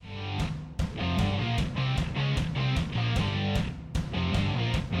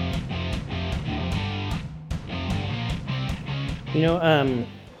You know,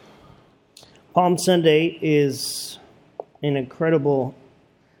 Palm Sunday is an incredible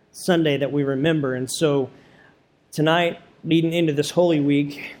Sunday that we remember. And so tonight, leading into this Holy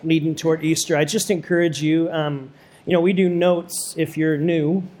Week, leading toward Easter, I just encourage you, we do notes if you're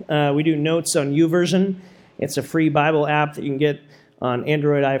new. We do notes on YouVersion. It's a free Bible app that you can get on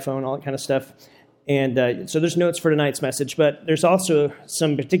Android, iPhone, all that kind of stuff. And so there's notes for tonight's message, but there's also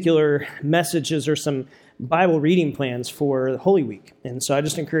some particular messages or some Bible reading plans for Holy Week. And so I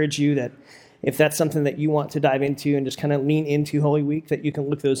just encourage you that if that's something that you want to dive into and just kind of lean into Holy Week, that you can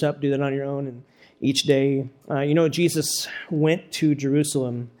look those up, do that on your own, and each day. Jesus went to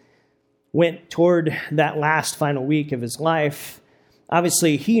Jerusalem, went toward that last final week of his life.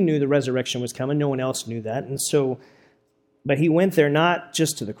 Obviously, he knew the resurrection was coming. No one else knew that. But he went there not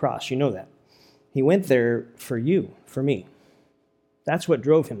just to the cross. You know that. He went there for you, for me. That's what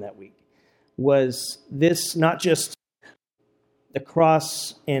drove him that week. Was this not just the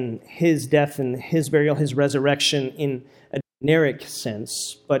cross and his death and his burial, his resurrection in a generic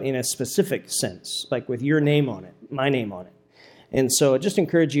sense, but in a specific sense, like with your name on it, my name on it. And so I just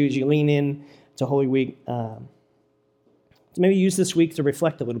encourage you as you lean in to Holy Week, to maybe use this week to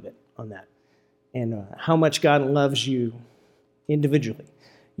reflect a little bit on that and how much God loves you individually,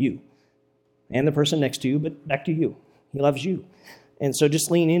 you, and the person next to you, but back to you. He loves you. And so just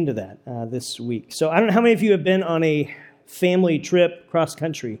lean into that this week. So I don't know how many of you have been on a family trip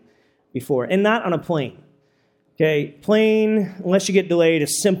cross-country before, and not on a plane. Okay, plane, unless you get delayed,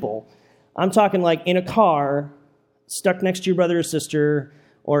 is simple. I'm talking like in a car, stuck next to your brother or sister,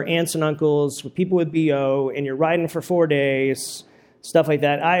 or aunts and uncles, with people with BO, and you're riding for 4 days, stuff like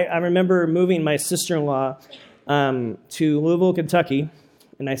that. I remember moving my sister-in-law to Louisville, Kentucky,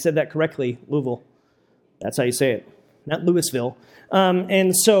 and I said that correctly, Louisville. That's how you say it, not Louisville.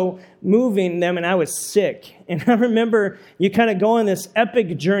 And so moving them, and I was sick. And I remember you kind of go on this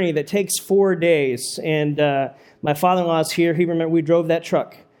epic journey that takes 4 days. And my father-in-law's here. We drove that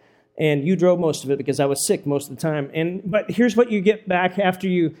truck. And you drove most of it because I was sick most of the time. But here's what you get back after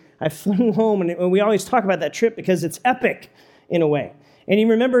I flew home. And we always talk about that trip because it's epic in a way. And you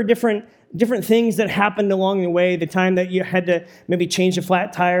remember different things that happened along the way, the time that you had to maybe change a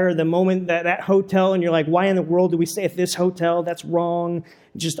flat tire, the moment that hotel, and you're like, why in the world do we stay at this hotel? That's wrong.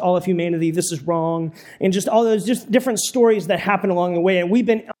 Just all of humanity, this is wrong. And just all those just different stories that happen along the way. And we've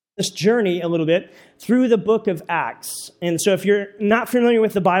been on this journey a little bit through the book of Acts. And so if you're not familiar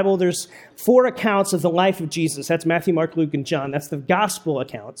with the Bible, there's 4 accounts of the life of Jesus. That's Matthew, Mark, Luke, and John. That's the gospel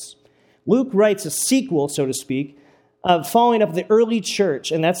accounts. Luke writes a sequel, so to speak, of following up the early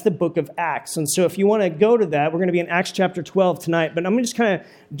church, and that's the book of Acts. And so if you want to go to that, we're going to be in Acts chapter 12 tonight, but I'm going to just kind of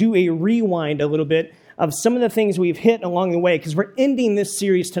do a rewind a little bit of some of the things we've hit along the way, because we're ending this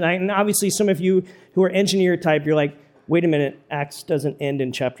series tonight, and obviously some of you who are engineer type, you're like, wait a minute, Acts doesn't end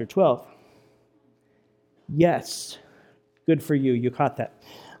in chapter 12. Yes, good for you, you caught that.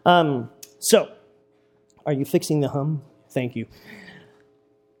 So, are you fixing the hum? Thank you.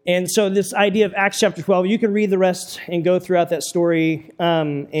 And so this idea of Acts chapter 12, you can read the rest and go throughout that story,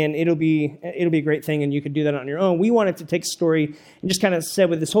 and it'll be a great thing, and you can do that on your own. We wanted to take a story and just kind of said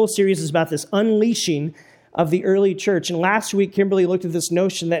with this whole series is about this unleashing of the early church. And last week, Kimberly looked at this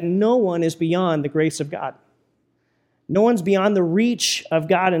notion that no one is beyond the grace of God. No one's beyond the reach of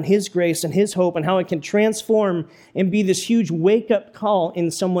God and his grace and his hope and how it can transform and be this huge wake-up call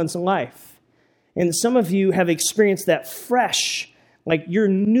in someone's life. And some of you have experienced that fresh. Like you're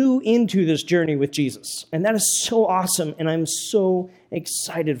new into this journey with Jesus. And that is so awesome. And I'm so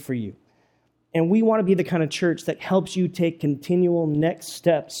excited for you. And we want to be the kind of church that helps you take continual next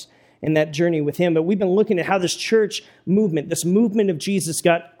steps in that journey with him. But we've been looking at how this church movement, this movement of Jesus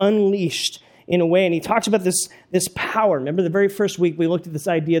got unleashed in a way. And he talks about this power. Remember the very first week we looked at this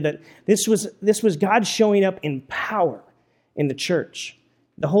idea that this was God showing up in power in the church.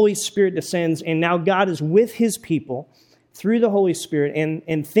 The Holy Spirit descends and now God is with his people through the Holy Spirit,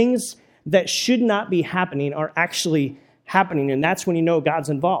 and things that should not be happening are actually happening, and that's when you know God's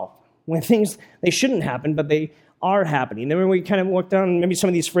involved. When things, they shouldn't happen, but they are happening. Then when we kind of walk down maybe some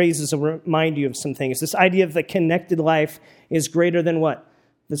of these phrases will remind you of some things. This idea of the connected life is greater than what?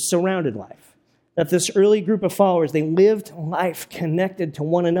 The surrounded life. That this early group of followers, they lived life connected to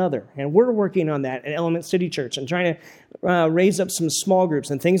one another. And we're working on that at Element City Church and trying to raise up some small groups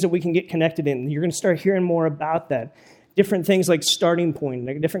and things that we can get connected in. You're going to start hearing more about that. Different things like Starting Point,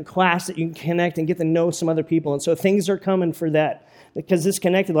 like a different class that you can connect and get to know some other people. And so things are coming for that because this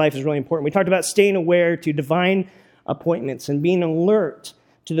connected life is really important. We talked about staying aware to divine appointments and being alert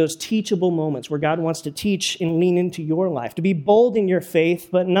to those teachable moments where God wants to teach and lean into your life, to be bold in your faith,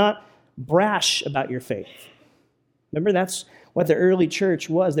 but not brash about your faith. Remember, that's what the early church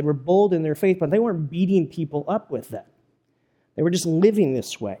was. They were bold in their faith, but they weren't beating people up with that. They were just living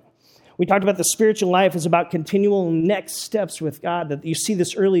this way. We talked about the spiritual life is about continual next steps with God, that you see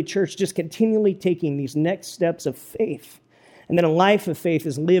this early church just continually taking these next steps of faith. And then a life of faith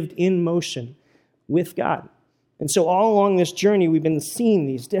is lived in motion with God. And so all along this journey, we've been seeing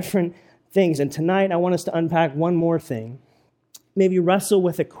these different things. And tonight, I want us to unpack one more thing. Maybe wrestle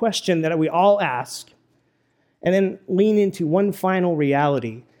with a question that we all ask, and then lean into one final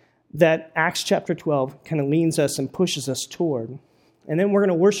reality that Acts chapter 12 kind of leans us and pushes us toward. And then we're going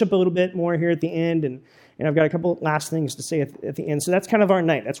to worship a little bit more here at the end, and I've got a couple last things to say at the end. So that's kind of our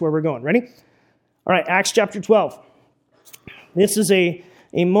night. That's where we're going. Ready? All right, Acts chapter 12. This is a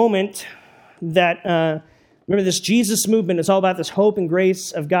moment that, remember, this Jesus movement is all about this hope and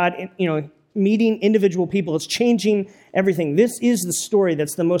grace of God, meeting individual people. It's changing everything. This is the story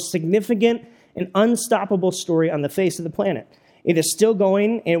that's the most significant and unstoppable story on the face of the planet. It is still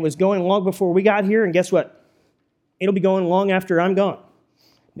going, and it was going long before we got here, and guess what? It'll be going long after I'm gone,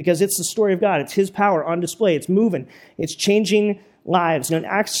 because it's the story of God. It's his power on display. It's moving. It's changing lives. And in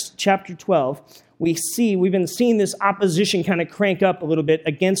Acts chapter 12, we've been seeing this opposition kind of crank up a little bit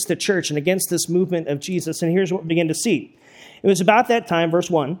against the church and against this movement of Jesus. And here's what we begin to see. It was about that time, verse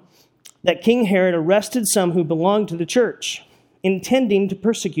 1, that King Herod arrested some who belonged to the church, intending to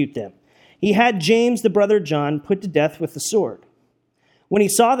persecute them. He had James, the brother of John, put to death with the sword. When he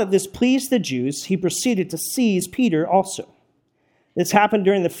saw that this pleased the Jews, he proceeded to seize Peter also. This happened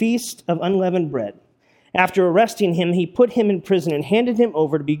during the Feast of Unleavened Bread. After arresting him, he put him in prison and handed him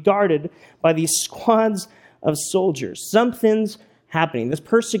over to be guarded by these squads of soldiers. Something's happening. This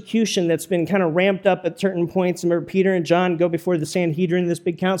persecution that's been kind of ramped up at certain points. Remember, Peter and John go before the Sanhedrin, this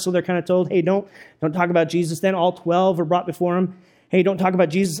big council. They're kind of told, hey, don't talk about Jesus. Then all 12 are brought before him. Hey, don't talk about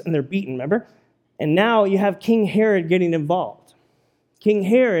Jesus. And they're beaten, remember? And now you have King Herod getting involved. King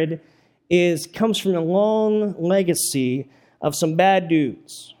Herod comes from a long legacy of some bad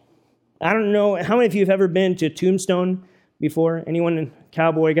dudes. I don't know, how many of you have ever been to Tombstone before? Anyone in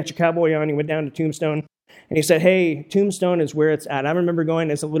cowboy, got your cowboy on, you went down to Tombstone, and he said, hey, Tombstone is where it's at. I remember going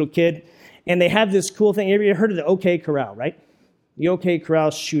as a little kid, and they have this cool thing. Have you ever heard of the OK Corral, right? The OK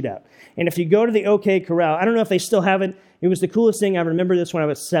Corral shootout. And if you go to the OK Corral, I don't know if they still have it. It was the coolest thing. I remember this when I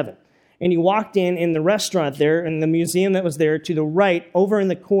was 7. And you walked in the restaurant there, and the museum that was there, to the right, over in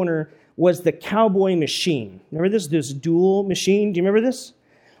the corner, was the cowboy machine. Remember this dual machine? Do you remember this?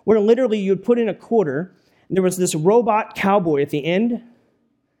 Where literally you would put in a quarter, and there was this robot cowboy at the end,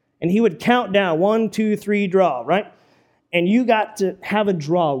 and he would count down, 1, 2, 3, draw, right? And you got to have a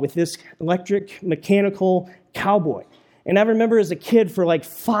draw with this electric, mechanical cowboy. And I remember as a kid for like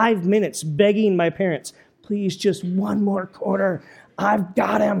 5 minutes begging my parents, please, just one more quarter. I've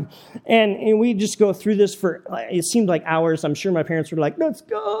got him. And we just go through this for, it seemed like hours. I'm sure my parents were like, let's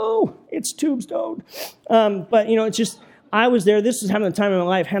go. It's Tombstone. But, it's just, I was there. This is having the time of my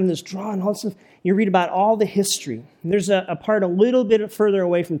life, having this draw and all this stuff. You read about all the history. There's a part a little bit further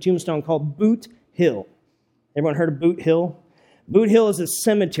away from Tombstone called Boot Hill. Everyone heard of Boot Hill? Boot Hill is a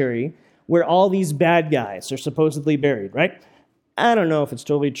cemetery where all these bad guys are supposedly buried, right? I don't know if it's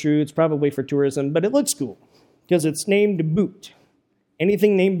totally true. It's probably for tourism, but it looks cool because it's named Boot.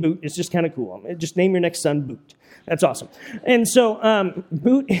 Anything named Boot is just kind of cool. Just name your next son Boot. That's awesome. And so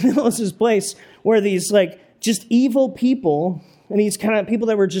Boot Hill is this place where these just evil people, and these kind of people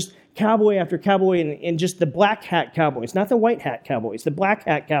that were just cowboy after cowboy, and just the black hat cowboys, not the white hat cowboys, the black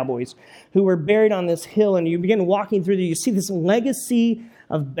hat cowboys who were buried on this hill. And you begin walking through there, you see this legacy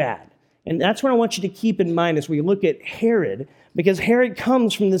of bad. And that's what I want you to keep in mind as we look at Herod, because Herod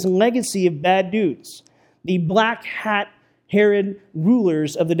comes from this legacy of bad dudes, the black hat Herod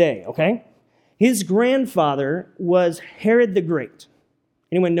rulers of the day, okay? His grandfather was Herod the Great.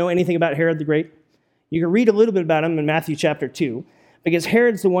 Anyone know anything about Herod the Great? You can read a little bit about him in Matthew chapter 2, because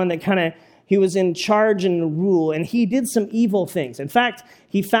Herod's the one that he was in charge and rule, and he did some evil things. In fact,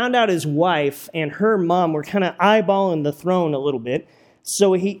 he found out his wife and her mom were kind of eyeballing the throne a little bit,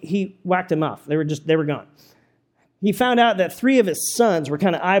 so he whacked him off. They were gone. He found out that 3 of his sons were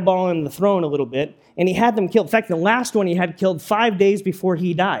kind of eyeballing the throne a little bit, and he had them killed. In fact, the last one he had killed 5 days before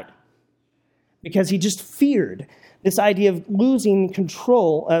he died, because he just feared this idea of losing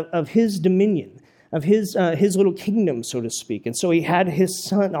control of his dominion, of his little kingdom, so to speak. And so he had his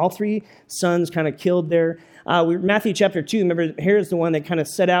son, all 3 sons kind of killed there. Matthew chapter 2, remember, Herod's the one that kind of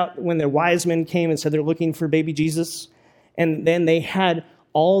set out when the wise men came and said they're looking for baby Jesus. And then they had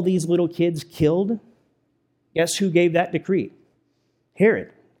all these little kids killed. Guess who gave that decree?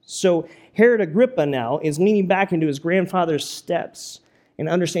 Herod. So Herod Agrippa now is leaning back into his grandfather's steps, and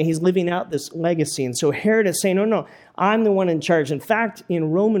understand he's living out this legacy. And so Herod is saying, no, I'm the one in charge. In fact,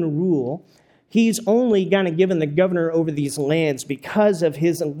 in Roman rule, he's only kind of given the governor over these lands because of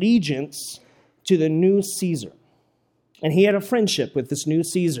his allegiance to the new Caesar. And he had a friendship with this new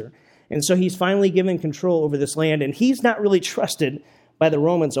Caesar. And so he's finally given control over this land, and he's not really trusted by the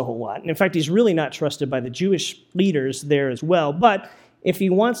Romans a whole lot. And in fact, he's really not trusted by the Jewish leaders there as well. But if he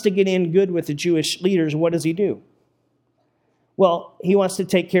wants to get in good with the Jewish leaders, what does he do? Well, he wants to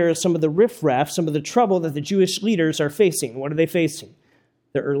take care of some of the riffraff, some of the trouble that the Jewish leaders are facing. What are they facing?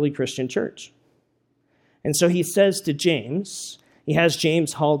 The early Christian church. And so he says to James, he has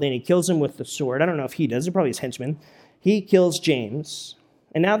James hauled in, he kills him with the sword. I don't know if he does, it's probably his henchman. He kills James,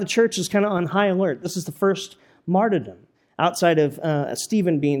 and now the church is kind of on high alert. This is the first martyrdom outside of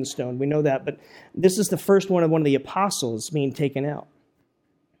Stephen being stoned. We know that, but this is the first one of the apostles being taken out.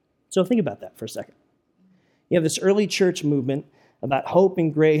 So think about that for a second. You have this early church movement about hope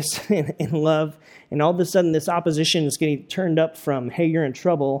and grace and love, and all of a sudden this opposition is getting turned up from, hey, you're in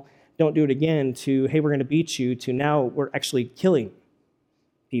trouble, don't do it again, to, hey, we're going to beat you, to now we're actually killing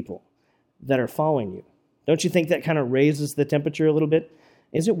people that are following you. Don't you think that kind of raises the temperature a little bit?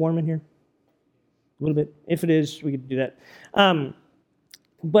 Is it warm in here? A little bit? If it is, we could do that.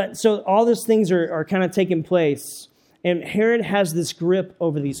 But so all these things are kind of taking place, and Herod has this grip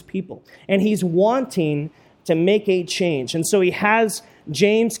over these people, and he's wanting to make a change. And so he has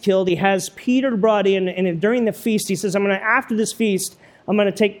James killed, he has Peter brought in, and during the feast, he says, after this feast, I'm going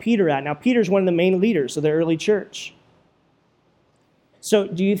to take Peter out. Now, Peter's one of the main leaders of the early church. So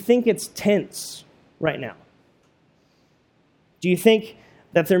do you think it's tense right now? Do you think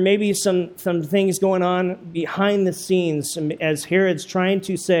that there may be some things going on behind the scenes as Herod's trying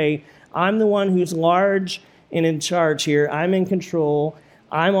to say, I'm the one who's large and in charge here. I'm in control.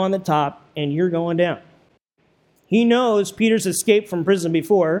 I'm on the top, and you're going down. He knows Peter's escaped from prison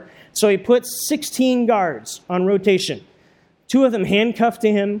before, so he puts 16 guards on rotation. 2 of them handcuffed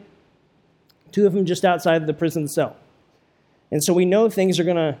to him, 2 of them just outside the prison cell. And so we know things are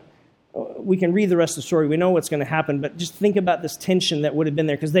going to, we can read the rest of the story. We know what's going to happen, but just think about this tension that would have been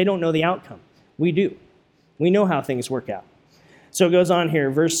there because they don't know the outcome. We do. We know how things work out. So it goes on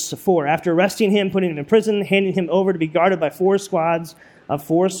here, verse 4. After arresting him, putting him in prison, handing him over to be guarded by 4 squads of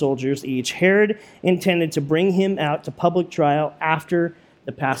 4 soldiers each, Herod intended to bring him out to public trial after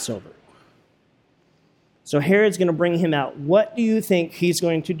the Passover. So Herod's going to bring him out. What do you think he's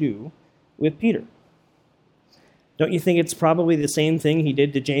going to do with Peter? Don't you think it's probably the same thing he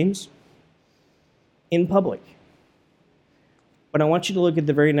did to James? In public. But I want you to look at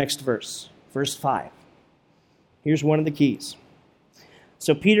the very next verse, verse 5. Here's one of the keys.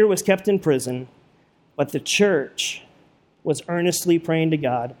 So Peter was kept in prison, but the church was earnestly praying to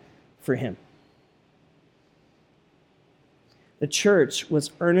God for him. The church was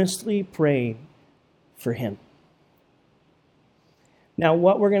earnestly praying for him. Now,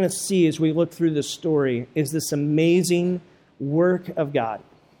 what we're going to see as we look through this story is this amazing work of God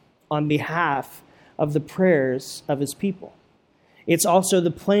on behalf of the prayers of his people. It's also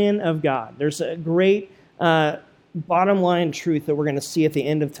the plan of God. There's a great bottom line truth that we're going to see at the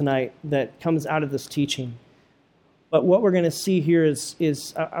end of tonight that comes out of this teaching. But what we're going to see here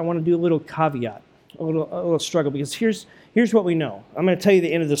is I want to do a little caveat, a little struggle, because here's what we know. I'm going to tell you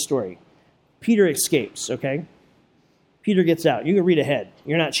the end of the story. Peter escapes, okay? Peter gets out. You can read ahead.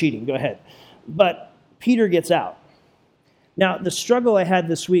 You're not cheating. Go ahead. But Peter gets out. Now, the struggle I had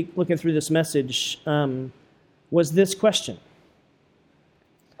this week looking through this message was this question.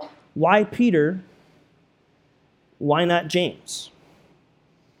 Why Peter? Why not James?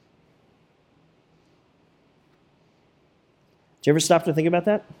 Did you ever stop to think about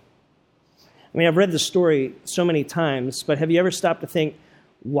that? I mean, I've read the story so many times, but have you ever stopped to think,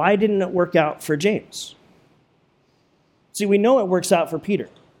 why didn't it work out for James? See, we know it works out for Peter.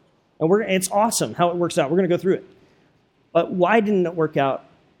 And it's awesome how it works out. We're going to go through it. But why didn't it work out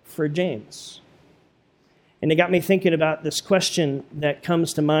for James? And it got me thinking about this question that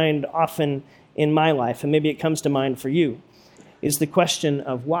comes to mind often in my life, and maybe it comes to mind for you, is the question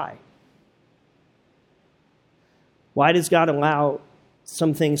of why. Why does God allow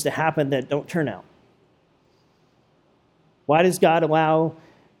some things to happen that don't turn out? Why does God allow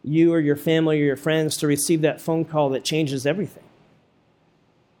you or your family or your friends to receive that phone call that changes everything?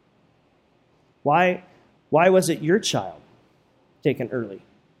 Why was it your child taken early?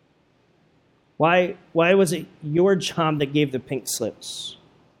 Why was it your job that gave the pink slips?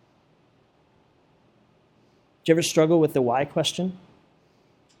 Do you ever struggle with the why question?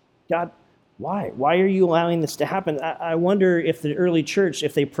 God, why? Why are you allowing this to happen? I wonder if the early church,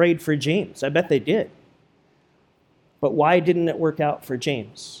 if they prayed for James. I bet they did. But why didn't it work out for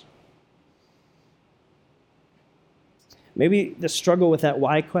James? Maybe the struggle with that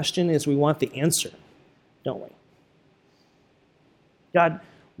why question is we want the answer, don't we? God,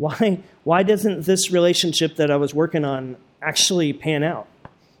 why doesn't this relationship that I was working on actually pan out?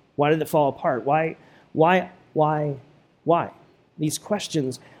 Why did it fall apart? Why? These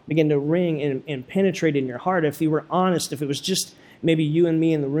questions begin to ring and penetrate in your heart. If you were honest, if it was just maybe you and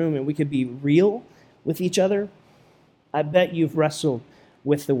me in the room and we could be real with each other, I bet you've wrestled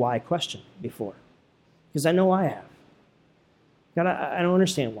with the why question before. Because I know I have. God, I don't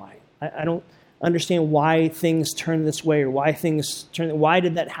understand why. I don't understand why things turn this way or why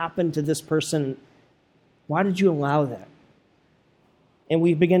did that happen to this person? Why did you allow that? And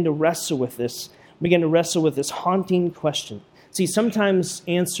we begin to wrestle with this. Haunting question. See, sometimes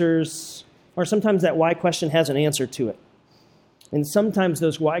that why question has an answer to it. And sometimes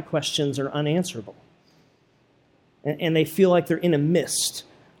those why questions are unanswerable. And they feel like they're in a mist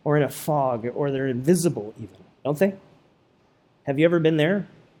or in a fog or they're invisible even, don't they? Have you ever been there?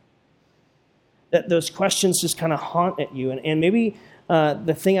 That those questions just kind of haunt at you. And maybe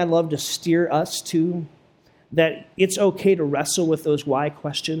the thing I'd love to steer us to, that it's okay to wrestle with those why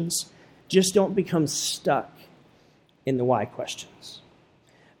questions. Just don't become stuck in the why questions.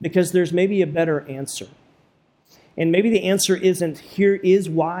 Because there's maybe a better answer. And maybe the answer isn't, here is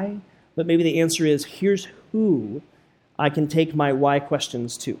why, but maybe the answer is, here's who I can take my why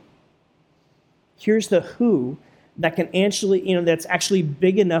questions to. Here's the who that can actually, that's actually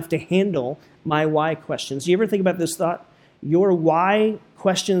big enough to handle my why questions. You ever think about this thought? Your why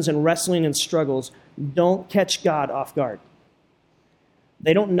questions and wrestling and struggles don't catch God off guard.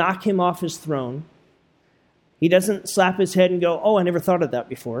 They don't knock him off his throne. He doesn't slap his head and go, oh, I never thought of that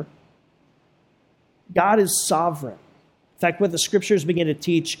before. God is sovereign. In fact, what the scriptures begin to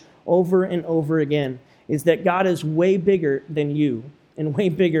teach over and over again is that God is way bigger than you and way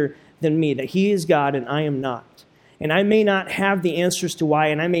bigger than me, that he is God and I am not. And I may not have the answers to why,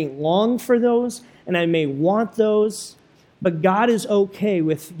 and I may long for those, and I may want those, but God is okay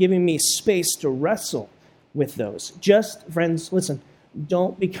with giving me space to wrestle with those. Just, friends, listen,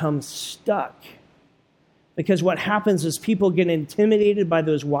 don't become stuck. Because what happens is people get intimidated by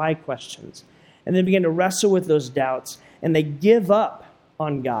those why questions, and they begin to wrestle with those doubts, and they give up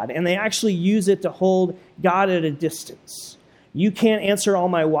on God, and they actually use it to hold God at a distance. You can't answer all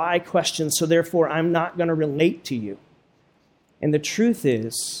my why questions, so therefore I'm not going to relate to you. And the truth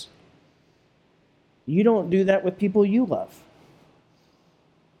is, you don't do that with people you love.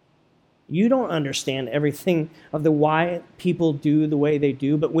 You don't understand everything of the why people do the way they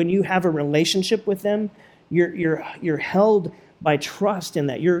do, but when you have a relationship with them, you're held by trust in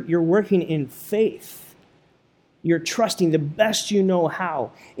that. You're working in faith. You're trusting the best you know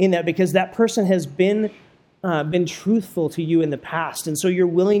how in that, because that person has been truthful to you in the past, and so you're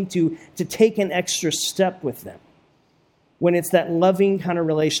willing to take an extra step with them when it's that loving kind of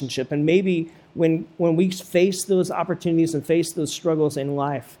relationship. And maybe when we face those opportunities and face those struggles in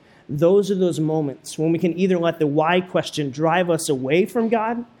life, those are those moments when we can either let the why question drive us away from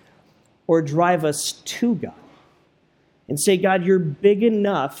God or drive us to God and say, God, you're big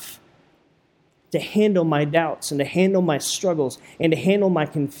enough to handle my doubts and to handle my struggles and to handle my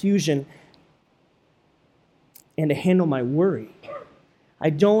confusion and to handle my worry. I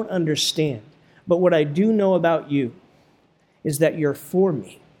don't understand. But what I do know about you is that you're for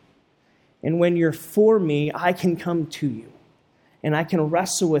me. And when you're for me, I can come to you. And I can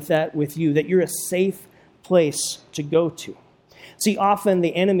wrestle with that with you, that you're a safe place to go to. See, often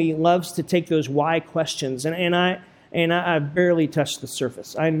the enemy loves to take those why questions, and I barely touched the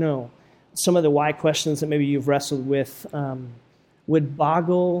surface. I know some of the why questions that maybe you've wrestled with would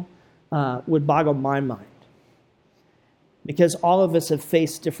boggle my mind. Because all of us have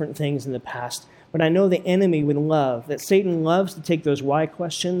faced different things in the past. But I know the enemy would love, that Satan loves to take those why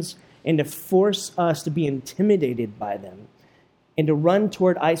questions and to force us to be intimidated by them and to run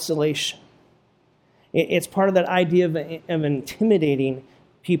toward isolation. It's part of that idea of intimidating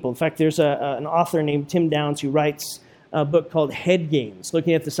people. In fact, there's an author named Tim Downs who writes a book called Head Games,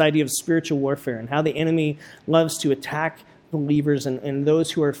 looking at this idea of spiritual warfare and how the enemy loves to attack believers and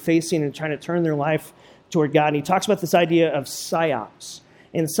those who are facing and trying to turn their life toward God. And he talks about this idea of psyops.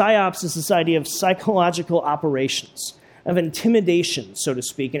 And psyops is this idea of psychological operations, of intimidation, so to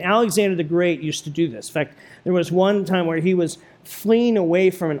speak. And Alexander the Great used to do this. In fact, there was one time where he was fleeing away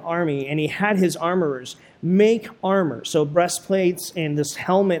from an army, and he had his armorers make armor, so breastplates and this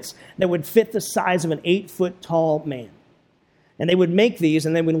helmets that would fit the size of an 8-foot-tall man. And they would make these,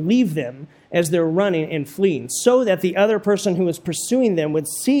 and they would leave them as they're running and fleeing, so that the other person who was pursuing them would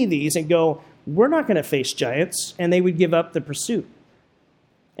see these and go, we're not going to face giants, and they would give up the pursuit.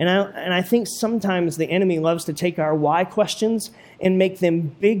 And I think sometimes the enemy loves to take our why questions and make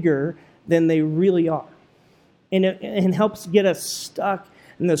them bigger than they really are. And it helps get us stuck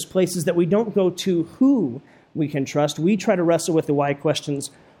in those places that we don't go to who we can trust. We try to wrestle with the why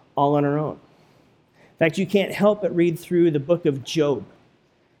questions all on our own. In fact, you can't help but read through the book of Job.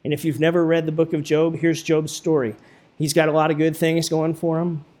 And if you've never read the book of Job, here's Job's story. He's got a lot of good things going for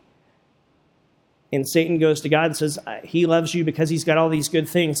him. And Satan goes to God and says, he loves you because he's got all these good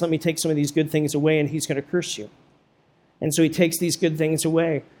things. Let me take some of these good things away and he's going to curse you. And so he takes these good things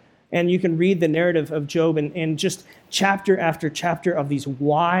away. And you can read the narrative of Job and just chapter after chapter of these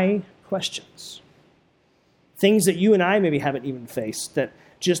why questions. Things that you and I maybe haven't even faced that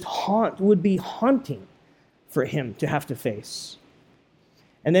just would be haunting for him to have to face.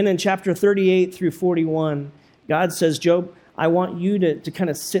 And then in chapter 38 through 41, God says, Job, I want you to kind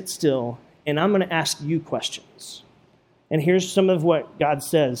of sit still, and I'm going to ask you questions. And here's some of what God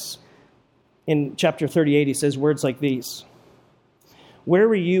says. In chapter 38, he says words like these. Where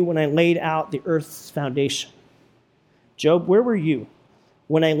were you when I laid out the earth's foundation? Job, where were you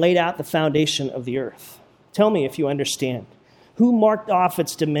when I laid out the foundation of the earth? Tell me if you understand. Who marked off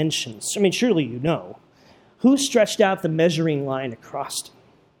its dimensions? I mean, surely you know. Who stretched out the measuring line across it?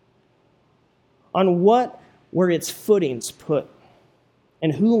 On what were its footings put?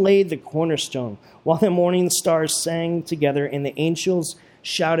 And who laid the cornerstone while the morning stars sang together and the angels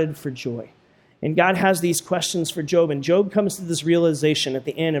shouted for joy? And God has these questions for Job. And Job comes to this realization at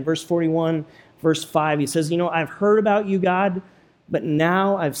the end in verse 41, verse 5. He says, I've heard about you, God, but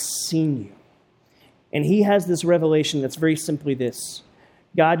now I've seen you. And he has this revelation that's very simply this.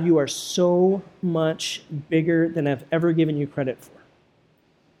 God, you are so much bigger than I've ever given you credit for.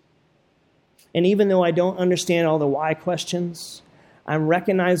 And even though I don't understand all the why questions, I'm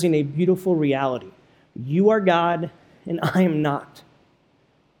recognizing a beautiful reality. You are God, and I am not.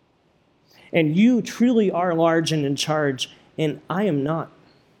 And you truly are large and in charge, and I am not.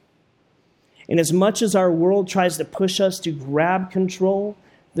 And as much as our world tries to push us to grab control,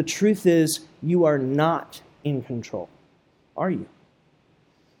 the truth is you are not in control. Are you?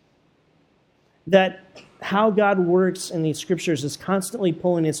 That how God works in these scriptures is constantly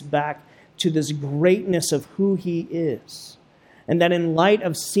pulling us back to this greatness of who he is. And that in light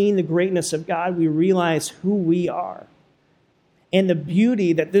of seeing the greatness of God, we realize who we are. And the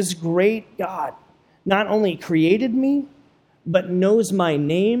beauty that this great God not only created me, but knows my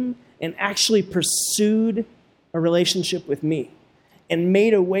name and actually pursued a relationship with me and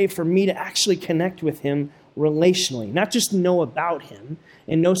made a way for me to actually connect with him relationally. Not just know about him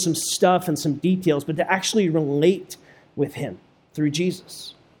and know some stuff and some details, but to actually relate with him through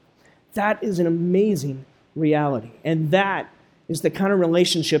Jesus. That is an amazing reality. And that is the kind of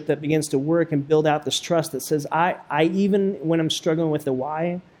relationship that begins to work and build out this trust that says, I even when I'm struggling with the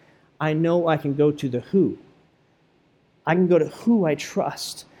why, I know I can go to the who. I can go to who I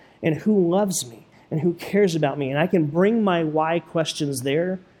trust and who loves me and who cares about me. And I can bring my why questions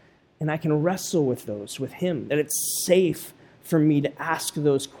there and I can wrestle with those with him, that it's safe for me to ask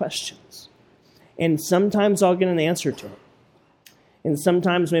those questions. And sometimes I'll get an answer to it. And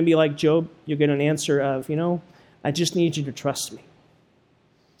sometimes maybe like Job, you'll get an answer of, I just need you to trust me.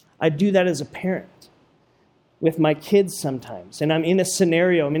 I do that as a parent with my kids sometimes. And I'm in a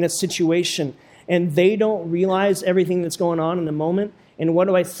scenario, I'm in a situation, and they don't realize everything that's going on in the moment. And what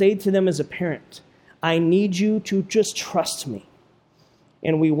do I say to them as a parent? I need you to just trust me.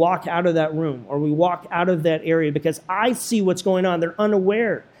 And we walk out of that room or we walk out of that area because I see what's going on. They're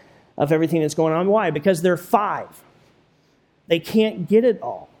unaware of everything that's going on. Why? Because they're 5. They can't get it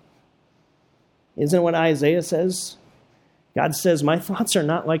all. Isn't what Isaiah says? God says, my thoughts are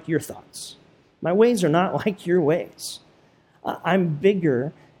not like your thoughts. My ways are not like your ways. I'm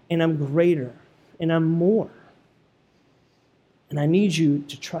bigger and I'm greater and I'm more. And I need you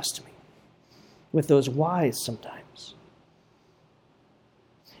to trust me with those whys sometimes.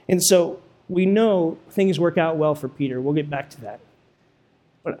 And so we know things work out well for Peter. We'll get back to that.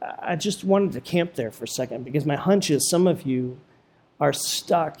 But I just wanted to camp there for a second because my hunch is some of you are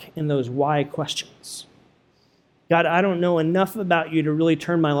stuck in those why questions. God, I don't know enough about you to really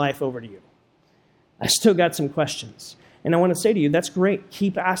turn my life over to you. I still got some questions. And I want to say to you, that's great.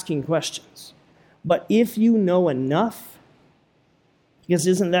 Keep asking questions. But if you know enough, because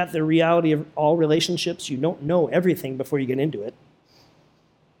isn't that the reality of all relationships? You don't know everything before you get into it.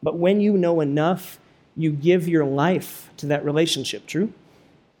 But when you know enough, you give your life to that relationship, true?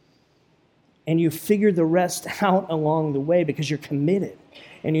 And you figure the rest out along the way because you're committed.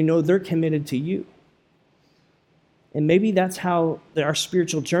 And you know they're committed to you. And maybe that's how our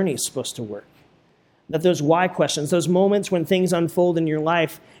spiritual journey is supposed to work. That those why questions, those moments when things unfold in your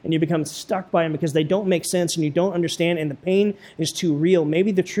life and you become stuck by them because they don't make sense and you don't understand and the pain is too real.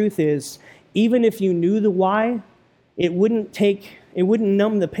 Maybe the truth is, even if you knew the why, it wouldn't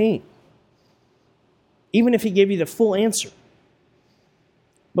numb the pain. Even if he gave you the full answer.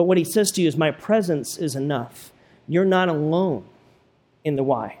 But what he says to you is, my presence is enough. You're not alone in the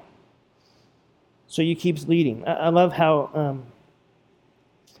why. So you keep leading. I love how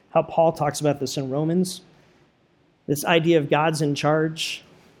Paul talks about this in Romans. This idea of God's in charge.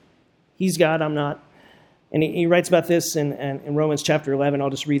 He's God, I'm not. And he writes about this in Romans chapter 11. I'll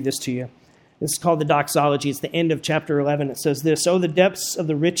just read this to you. This is called the doxology. It's the end of chapter 11. It says this: "Oh, the depths of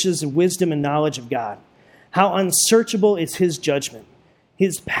the riches of wisdom and knowledge of God. How unsearchable is his judgment.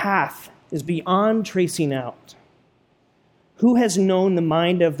 His path is beyond tracing out. Who has known the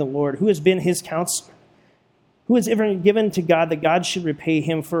mind of the Lord? Who has been his counselor? Who has ever given to God that God should repay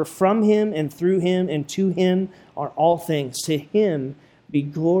him? For from him and through him and to him are all things. To him be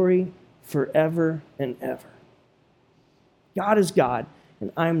glory forever and ever." God is God,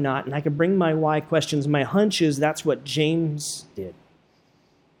 and I'm not. And I could bring my why questions. My hunch is that's what James did.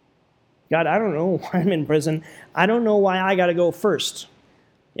 God, I don't know why I'm in prison. I don't know why I got to go first.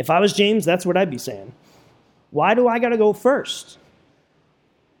 If I was James, that's what I'd be saying. Why do I got to go first?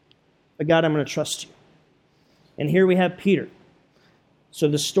 But God, I'm going to trust you. And here we have Peter. So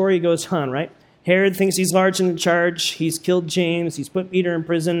the story goes on, right? Herod thinks he's large and in charge. He's killed James. He's put Peter in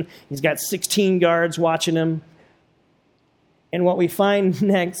prison. He's got 16 guards watching him. And what we find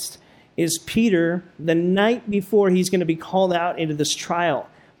next is Peter, the night before he's going to be called out into this trial,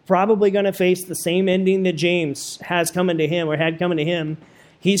 probably going to face the same ending that James has coming to him or had coming to him.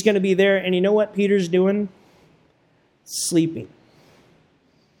 He's going to be there. And you know what Peter's doing? Sleeping.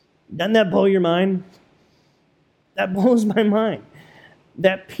 Doesn't that blow your mind? That blows my mind.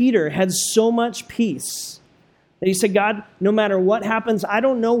 That Peter had so much peace that he said, God, no matter what happens, I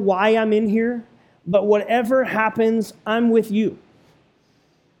don't know why I'm in here, but whatever happens, I'm with you.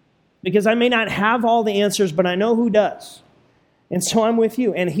 Because I may not have all the answers, but I know who does. And so I'm with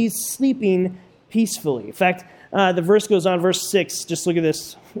you. And he's sleeping peacefully. In fact, the verse goes on, verse 6. Just look at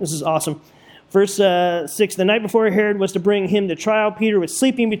this. This is awesome. Verse 6, "The night before Herod was to bring him to trial, Peter was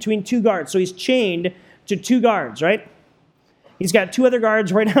sleeping between two guards." So he's chained to two guards, right? He's got two other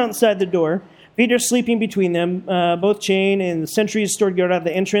guards right outside the door. Peter's sleeping between them, both chained, and the sentries stood guard at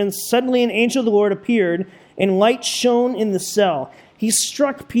the entrance. Suddenly an angel of the Lord appeared, and light shone in the cell. He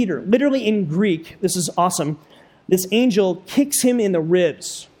struck Peter, literally in Greek. This is awesome. This angel kicks him in the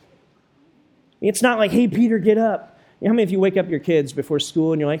ribs. It's not like, hey, Peter, get up. You know how many of you wake up your kids before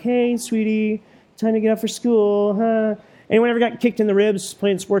school and you're like, hey, sweetie, time to get up for school, huh? Anyone ever got kicked in the ribs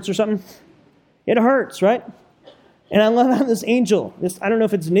playing sports or something? It hurts, right? And I love how this angel, I don't know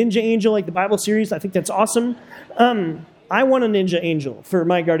if it's Ninja Angel like the Bible series. I think that's awesome. I want a Ninja Angel for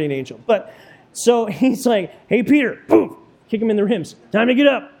my guardian angel. But so he's like, hey, Peter, boom, kick him in the ribs. Time to get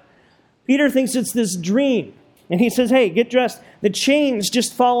up. Peter thinks it's this dream. And he says, hey, get dressed. The chains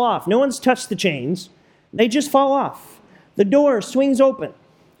just fall off. No one's touched the chains. They just fall off. The door swings open.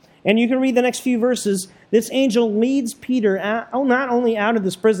 And you can read the next few verses. This angel leads Peter not only out of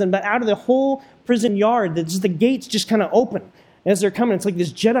this prison, but out of the whole prison yard. The gates just kind of open as they're coming. It's like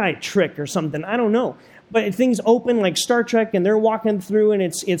this Jedi trick or something. I don't know. But things open like Star Trek, and they're walking through, and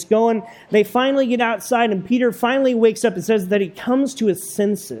it's going. They finally get outside, and Peter finally wakes up. It says that he comes to his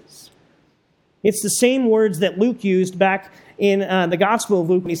senses. It's the same words that Luke used back in the Gospel of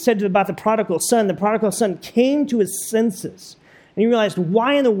Luke when he said about the prodigal son. The prodigal son came to his senses. And he realized,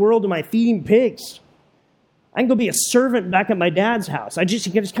 why in the world am I feeding pigs? I can go be a servant back at my dad's house.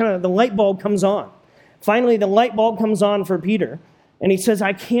 The light bulb comes on. Finally, the light bulb comes on for Peter. And he says,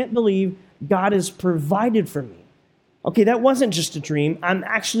 I can't believe God has provided for me. Okay, that wasn't just a dream. I'm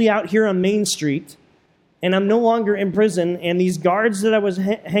actually out here on Main Street. And I'm no longer in prison. And these guards that I was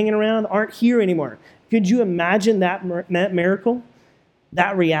hanging around aren't here anymore. Could you imagine that miracle?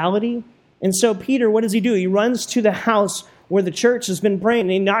 That reality? And so Peter, what does he do? He runs to the house where the church has been praying,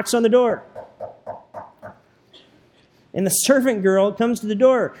 and he knocks on the door. And the servant girl comes to the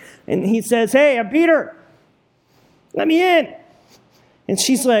door, and he says, hey, I'm Peter. Let me in. And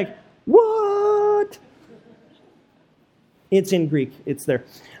she's like, what? It's in Greek. It's there.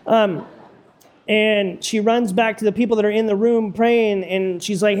 And she runs back to the people that are in the room praying, and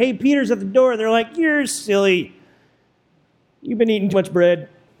she's like, hey, Peter's at the door. They're like, you're silly. You've been eating too much bread.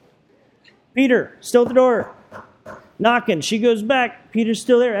 Peter, still at the door. Knocking. She goes back. Peter's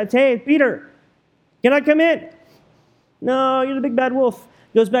still there. Hey, Peter, can I come in? No, you're the big bad wolf.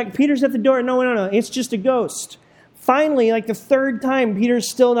 Goes back. Peter's at the door. No. It's just a ghost. Finally, like the third time, Peter's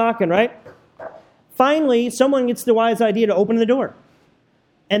still knocking, right? finally, someone gets the wise idea to open the door.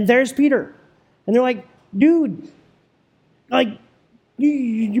 And there's Peter. And they're like, dude, like,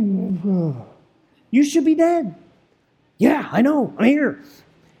 you should be dead. Yeah, I know, I'm here.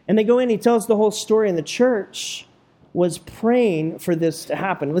 And they go in, he tells the whole story, and the church was praying for this to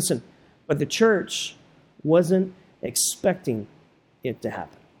happen. Listen, but the church wasn't expecting it to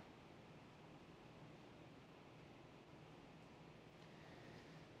happen.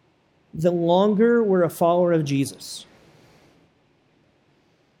 The longer we're a follower of Jesus,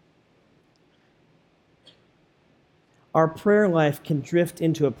 our prayer life can drift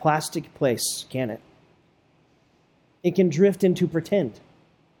into a plastic place, can it? It can drift into pretend.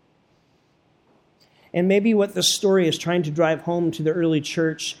 And maybe what the story is trying to drive home to the early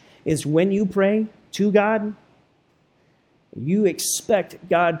church is when you pray to God, you expect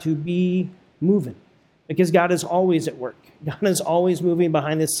God to be moving, because God is always at work. God is always moving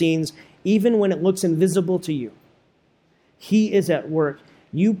behind the scenes, even when it looks invisible to you. He is at work.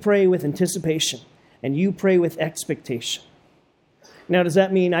 You pray with anticipation, and you pray with expectation. Now, does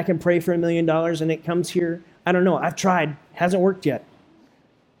that mean I can pray for $1 million and it comes here? I don't know. I've tried. Hasn't worked yet.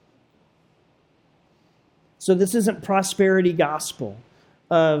 So this isn't prosperity gospel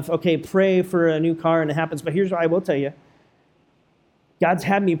of, okay, pray for a new car and it happens. But here's what I will tell you. God's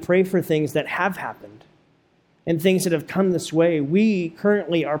had me pray for things that have happened and things that have come this way. We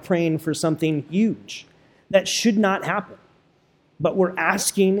currently are praying for something huge that should not happen. But we're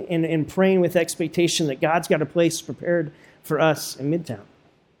asking and praying with expectation that God's got a place prepared for us in Midtown.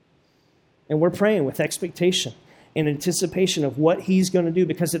 And we're praying with expectation and anticipation of what he's going to do,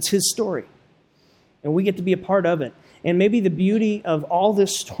 because it's his story. And we get to be a part of it. And maybe the beauty of all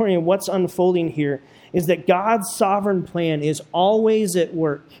this story and what's unfolding here is that God's sovereign plan is always at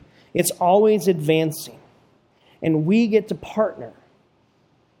work. It's always advancing. And we get to partner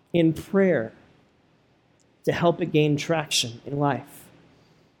in prayer to help it gain traction in life.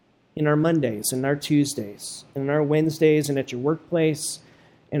 In our Mondays, and our Tuesdays, and our Wednesdays, and at your workplace,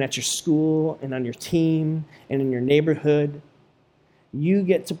 and at your school, and on your team, and in your neighborhood. You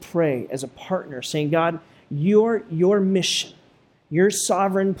get to pray as a partner, saying, God, your mission, your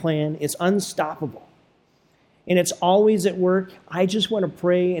sovereign plan is unstoppable. And it's always at work. I just want to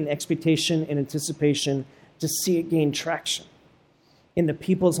pray in expectation and anticipation to see it gain traction in the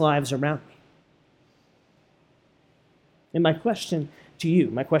people's lives around me. And my question to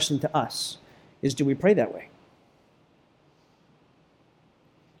you, my question to us, is, do we pray that way?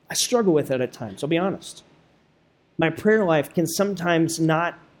 I struggle with it at times, I'll be honest. My prayer life can sometimes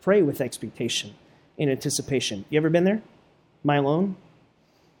not pray with expectation and anticipation. You ever been there? Am I alone?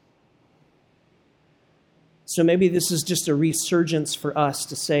 So maybe this is just a resurgence for us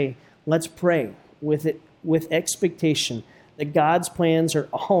to say, let's pray with expectation that God's plans are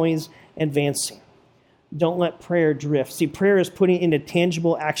always advancing. Don't let prayer drift. See, prayer is putting into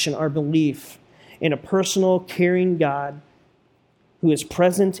tangible action our belief in a personal, caring God who is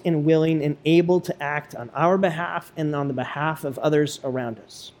present and willing and able to act on our behalf and on the behalf of others around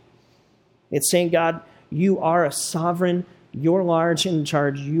us. It's saying, God, you are a sovereign, you're large in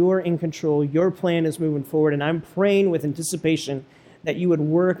charge, you're in control, your plan is moving forward, and I'm praying with anticipation that you would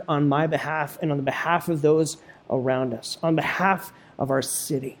work on my behalf and on the behalf of those around us, on behalf of our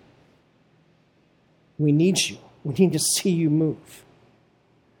city. We need you. We need to see you move.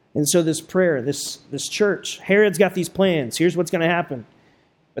 And so this prayer, this church, Herod's got these plans. Here's what's going to happen.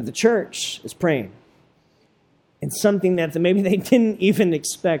 But the church is praying. And something that maybe they didn't even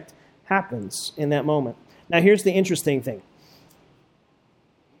expect happens in that moment. Now here's the interesting thing.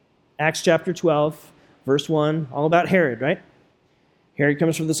 Acts chapter 12, verse 1, all about Herod, right? Herod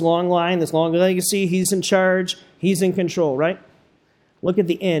comes from this long line, this long legacy. He's in charge. He's in control, right? Look at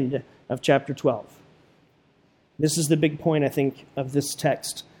the end of chapter 12. This is the big point, I think, of this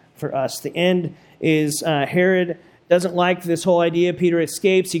text for us. The end is Herod doesn't like this whole idea. Peter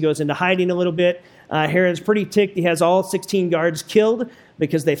escapes. He goes into hiding a little bit. Herod's pretty ticked. He has all 16 guards killed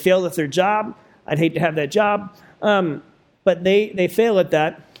because they failed at their job. I'd hate to have that job. But they fail at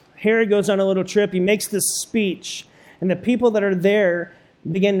that. Herod goes on a little trip. He makes this speech. And the people that are there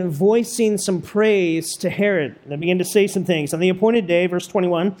begin voicing some praise to Herod. They begin to say some things. On the appointed day, verse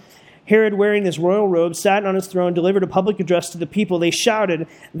 21, Herod, wearing his royal robe, sat on his throne, delivered a public address to the people. They shouted,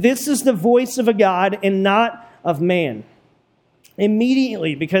 "This is the voice of a God and not of man."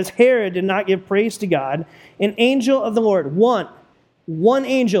 Immediately, because Herod did not give praise to God, an angel of the Lord, one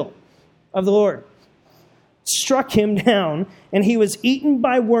angel of the Lord, struck him down, and he was eaten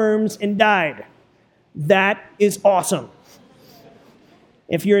by worms and died. That is awesome.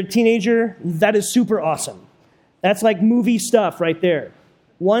 If you're a teenager, that is super awesome. That's like movie stuff right there.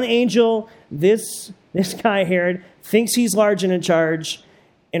 One angel, this guy Herod, thinks he's large and in charge,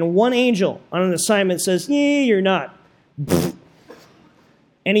 and one angel on an assignment says, yeah, you're not.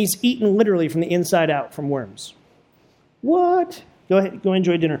 And he's eaten literally from the inside out from worms. What? Go ahead, go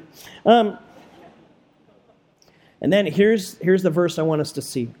enjoy dinner. And then here's the verse I want us to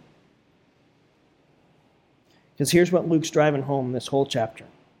see. Because here's what Luke's driving home this whole chapter.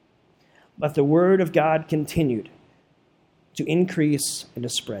 But the word of God continued to increase and to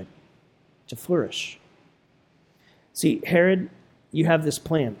spread, to flourish. See, Herod, you have this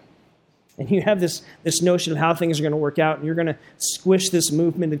plan. And you have this notion of how things are going to work out. And you're going to squish this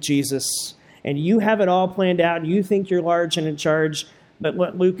movement of Jesus. And you have it all planned out. And you think you're large and in charge. But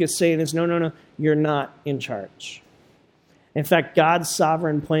what Luke is saying is, no, you're not in charge. In fact, God's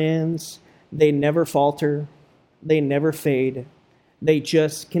sovereign plans, they never falter. They never fade. They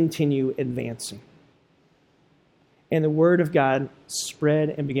just continue advancing. And the word of God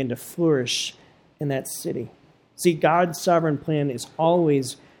spread and began to flourish in that city. See, God's sovereign plan is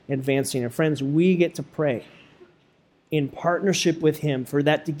always advancing. And friends, we get to pray in partnership with him for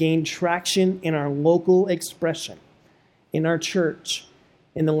that to gain traction in our local expression, in our church,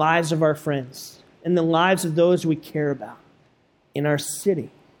 in the lives of our friends, in the lives of those we care about, in our city.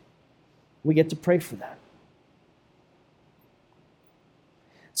 We get to pray for that.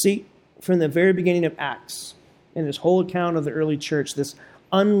 See, from the very beginning of Acts, in this whole account of the early church, this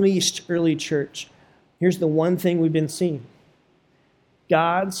unleashed early church, here's the one thing we've been seeing.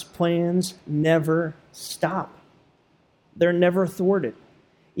 God's plans never stop. They're never thwarted.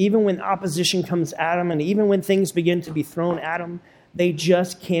 Even when opposition comes at them, and even when things begin to be thrown at them, they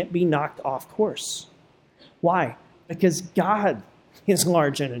just can't be knocked off course. Why? Because God is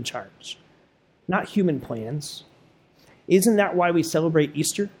large and in charge, not human plans. Isn't that why we celebrate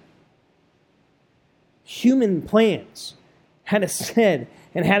Easter? Human plans had a said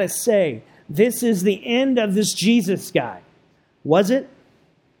and had a say, this is the end of this Jesus guy. Was it?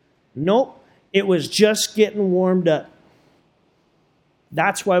 Nope. It was just getting warmed up.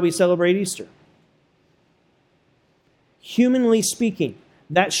 That's why we celebrate Easter. Humanly speaking,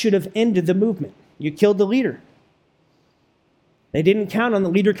 that should have ended the movement. You killed the leader. They didn't count on the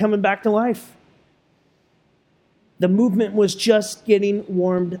leader coming back to life. The movement was just getting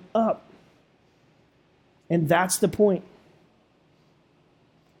warmed up. And that's the point.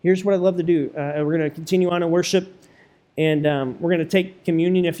 Here's what I'd love to do. We're going to continue on in worship. And we're going to take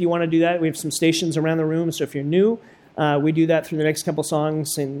communion if you want to do that. We have some stations around the room. So if you're new, we do that through the next couple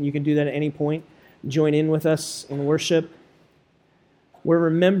songs. And you can do that at any point. Join in with us in worship. We're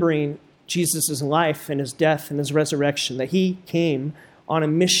remembering Jesus' life and his death and his resurrection. That he came on a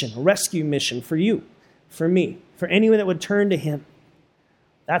mission, a rescue mission for you, for me, for anyone that would turn to him.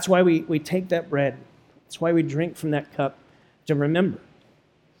 That's why we take that bread. That's why we drink from that cup, to remember.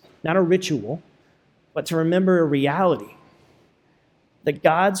 Not a ritual, but to remember a reality. That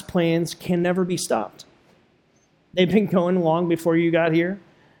God's plans can never be stopped. They've been going long before you got here,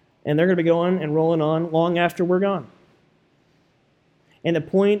 and they're going to be going and rolling on long after we're gone. And the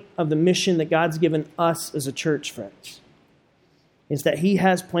point of the mission that God's given us as a church, friends, is that he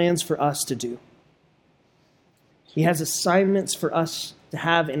has plans for us to do. He has assignments for us to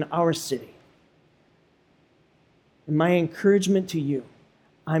have in our city. And my encouragement to you,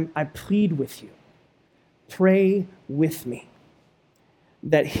 I plead with you, pray with me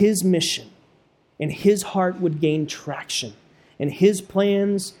that his mission and his heart would gain traction, and his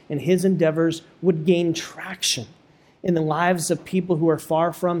plans and his endeavors would gain traction in the lives of people who are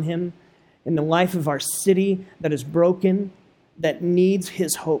far from him, in the life of our city that is broken, that needs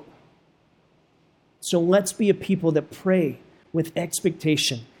his hope. So let's be a people that pray with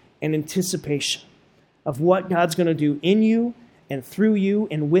expectation and anticipation of what God's going to do in you and through you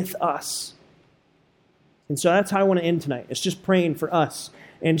and with us. And so that's how I want to end tonight. It's just praying for us,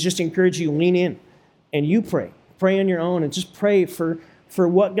 and just encourage you, lean in and you pray. Pray on your own, and just pray for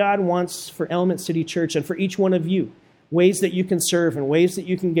what God wants for Element City Church and for each one of you. Ways that you can serve, and ways that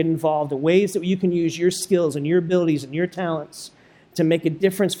you can get involved, and ways that you can use your skills and your abilities and your talents to make a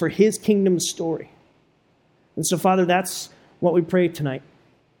difference for his kingdom story. And so, Father, that's what we pray tonight.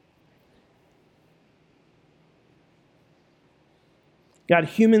 God,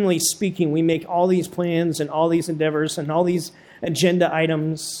 humanly speaking, we make all these plans and all these endeavors and all these agenda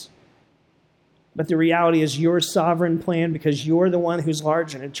items. But the reality is your sovereign plan, because you're the one who's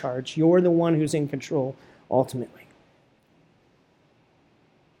large and in charge. You're the one who's in control ultimately.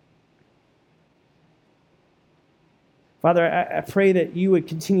 Father, I pray that you would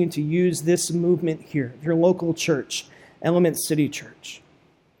continue to use this movement here, your local church, Element City Church.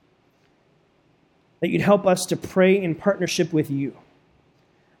 That you'd help us to pray in partnership with you.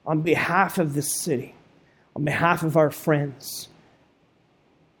 on behalf of this city, on behalf of our friends,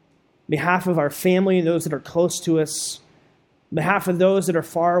 on behalf of our family, those that are close to us, on behalf of those that are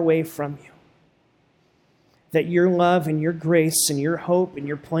far away from you, that your love and your grace and your hope and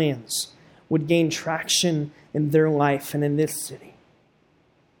your plans would gain traction in their life and in this city.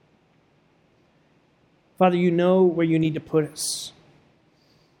 Father, you know where you need to put us.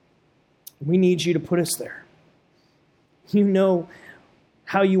 We need you to put us there. You know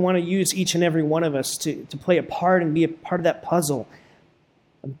how you want to use each and every one of us to play a part and be a part of that puzzle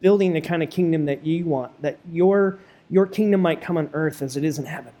of building the kind of kingdom that you want, that your kingdom might come on earth as it is in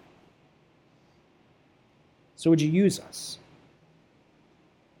heaven. So would you use us?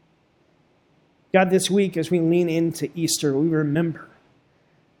 God, this week as we lean into Easter, we remember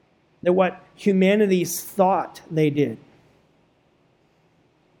that what humanity's thought they did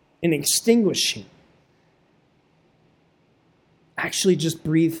in extinguishing actually just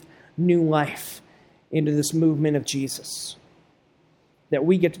breathed new life into this movement of Jesus that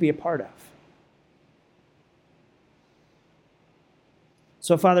we get to be a part of.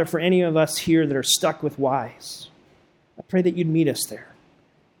 So, Father, for any of us here that are stuck with whys, I pray that you'd meet us there,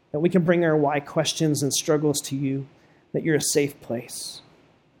 that we can bring our why questions and struggles to you, that you're a safe place.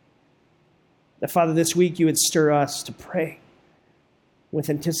 That, Father, this week you would stir us to pray with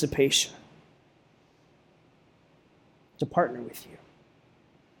anticipation, to partner with you.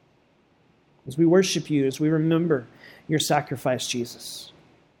 As we worship you, as we remember your sacrifice, Jesus,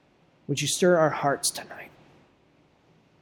 would you stir our hearts tonight?